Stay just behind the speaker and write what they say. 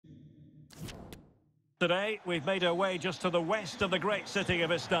Today, we've made our way just to the west of the great city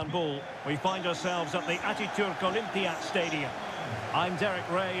of Istanbul. We find ourselves at the Atatürk Olimpiyat Stadium. I'm Derek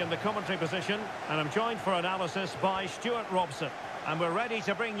Ray in the commentary position, and I'm joined for analysis by Stuart Robson. And we're ready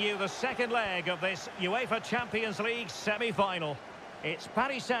to bring you the second leg of this UEFA Champions League semi-final. It's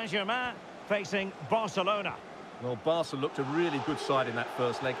Paris Saint-Germain facing Barcelona. Well, Barca looked a really good side in that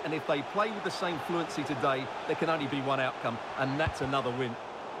first leg, and if they play with the same fluency today, there can only be one outcome, and that's another win.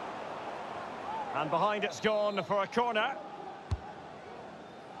 And behind it's gone for a corner.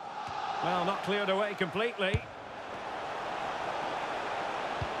 Well, not cleared away completely.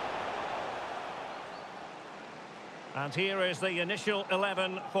 And here is the initial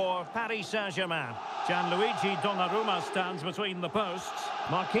 11 for Paris Saint-Germain. Gianluigi Donnarumma stands between the posts.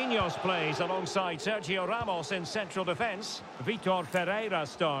 Marquinhos plays alongside Sergio Ramos in central defence. Vitor Ferreira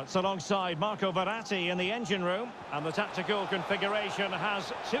starts alongside Marco Verratti in the engine room. And the tactical configuration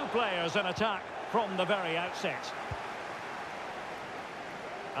has two players in attack from the very outset.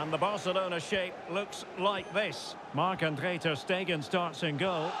 And the Barcelona shape looks like this. Marc-André ter Stegen starts in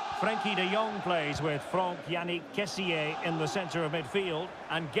goal. Frenkie de Jong plays with Hggxcc in the centre of midfield.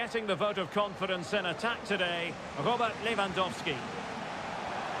 And getting the vote of confidence in attack today, Robert Lewandowski.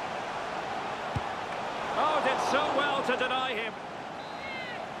 Oh, did so well to deny him.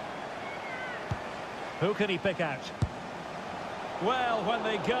 Who can he pick out? Well, when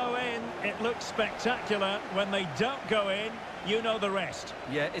they go in, it looks spectacular. When they don't go in, you know the rest.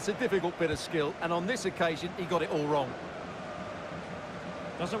 Yeah, it's a difficult bit of skill, and on this occasion, he got it all wrong.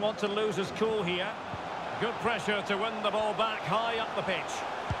 Doesn't want to lose his cool here. Good pressure to win the ball back high up the pitch.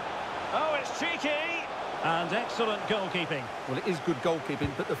 Oh, it's cheeky! And excellent goalkeeping. Well, it is good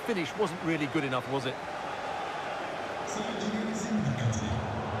goalkeeping, but the finish wasn't really good enough, was it?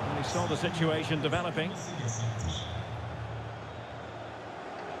 And he saw the situation developing.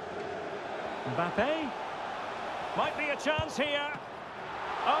 Mbappe. Might be a chance here.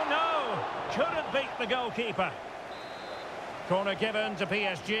 Oh no! Couldn't beat the goalkeeper. Corner given to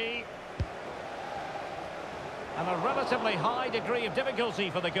PSG. And a relatively high degree of difficulty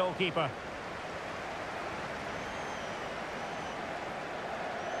for the goalkeeper.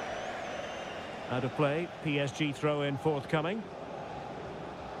 Out of play, PSG throw-in forthcoming.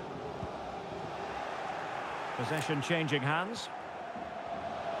 Possession changing hands.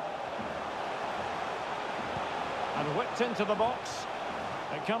 And whipped into the box.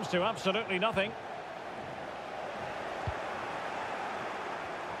 It comes to absolutely nothing.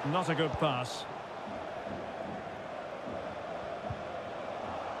 Not a good pass.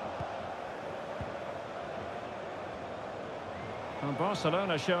 And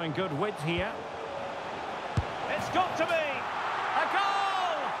Barcelona showing good width here. It's got to be a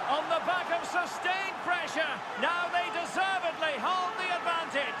goal on the back of sustained pressure. Now they deservedly hold the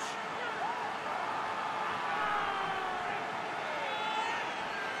advantage.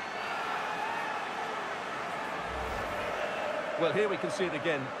 Well, here we can see it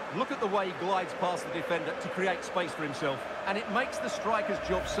again. Look at the way he glides past the defender to create space for himself. And it makes the striker's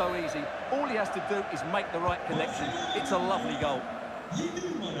job so easy. All he has to do is make the right connection. It's a lovely goal.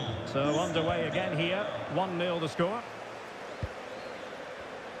 So underway again here. 1-0 the score.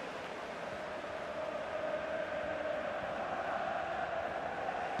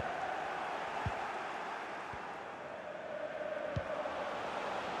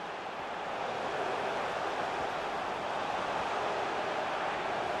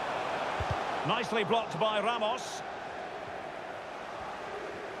 Nicely blocked by Ramos.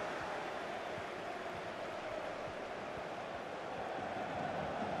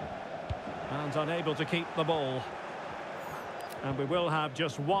 And unable to keep the ball. And we will have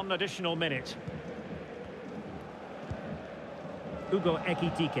just one additional minute.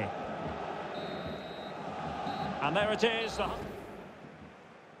 Hggxcc. And there it is.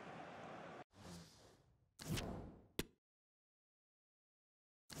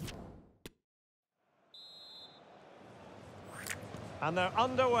 And they're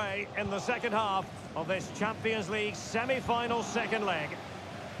underway in the second half of this Champions League semi-final second leg.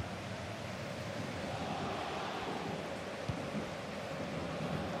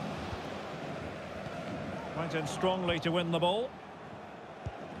 Went in strongly to win the ball.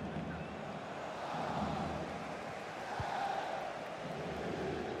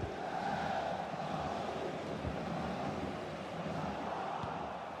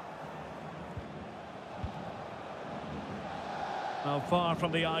 Well, far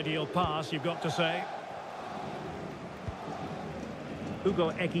from the ideal pass, you've got to say.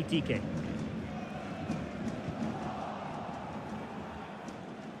 Hggxcc.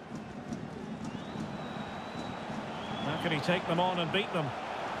 How can he take them on and beat them?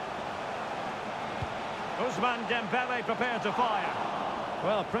 Ousmane Dembele prepared to fire.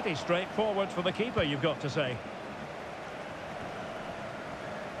 Well, pretty straightforward for the keeper, you've got to say.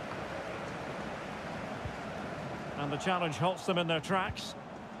 And the challenge halts them in their tracks.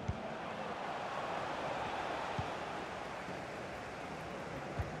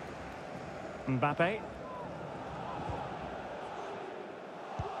 Mbappe.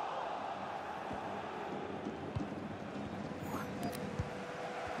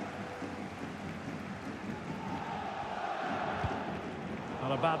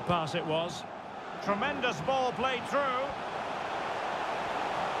 Not a bad pass it was. Tremendous ball played through.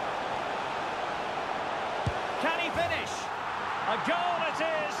 Can he finish? A goal it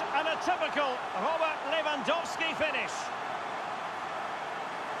is, and a typical Robert Lewandowski finish.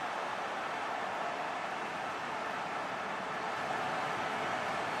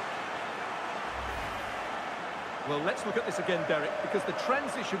 Well, let's look at this again, Derek, because the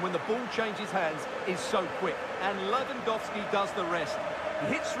transition when the ball changes hands is so quick, and Lewandowski does the rest.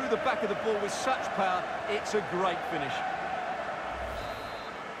 He hits through the back of the ball with such power, it's a great finish.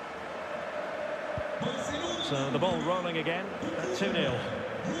 So the ball rolling again at 2-0.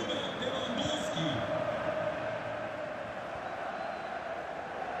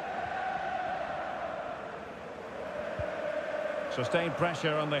 Sustained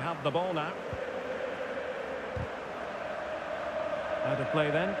pressure, and they have the ball now. Out of play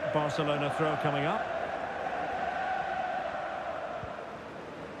then. Barcelona throw coming up.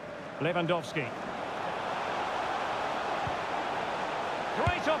 Lewandowski.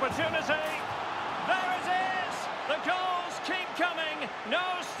 Great opportunity. There it is. The goals keep coming. No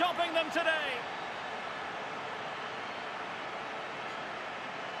stopping them today.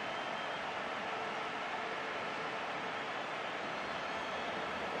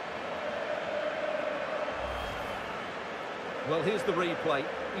 Well, here's the replay.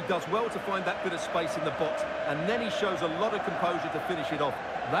 He does well to find that bit of space in the box, and then he shows a lot of composure to finish it off.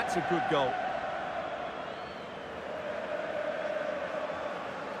 That's a good goal.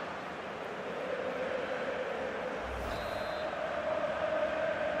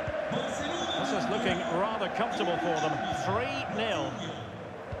 This is looking rather comfortable for them. 3-0.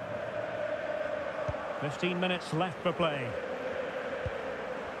 15 minutes left for play.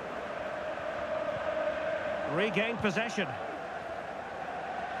 Regained possession.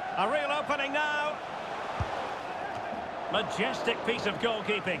 A real opening now. Majestic piece of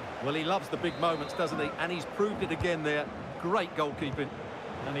goalkeeping. Well, he loves the big moments, doesn't he? And he's proved it again there. Great goalkeeping.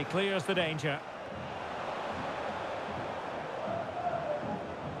 And he clears the danger.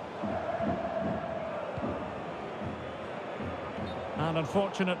 And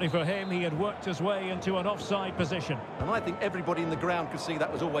unfortunately for him, he had worked his way into an offside position. And I think everybody in the ground could see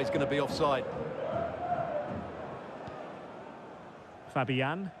that was always going to be offside.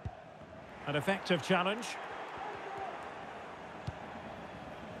 Fabian. An effective challenge.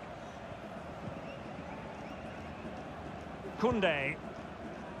 Koundé.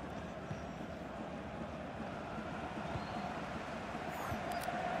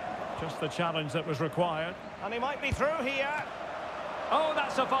 Just the challenge that was required. And he might be through here. Oh,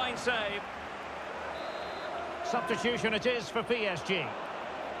 that's a fine save. Substitution it is for PSG.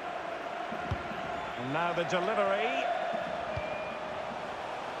 And now the delivery.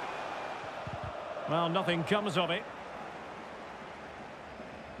 Well, nothing comes of it.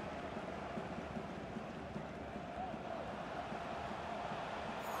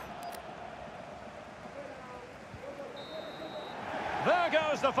 There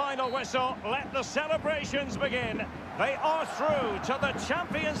goes the final whistle. Let the celebrations begin. They are through to the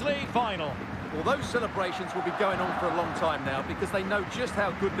Champions League final. Well, those celebrations will be going on for a long time now because they know just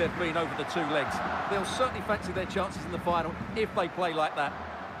how good they've been over the two legs. They'll certainly fancy their chances in the final if they play like that.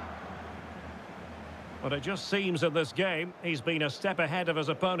 But it just seems in this game, he's been a step ahead of his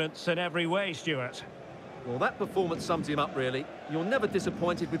opponents in every way, Stuart. Well, that performance sums him up, really. You're never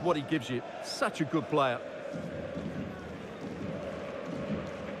disappointed with what he gives you. Such a good player.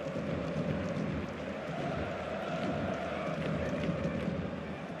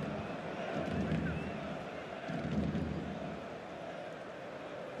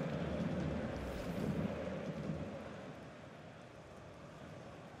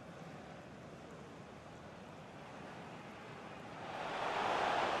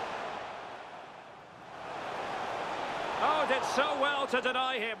 Oh, did so well to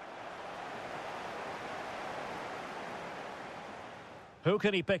deny him. Who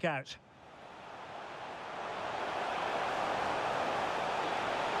can he pick out?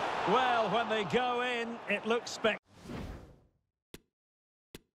 Well, when they go in, it looks spectacular.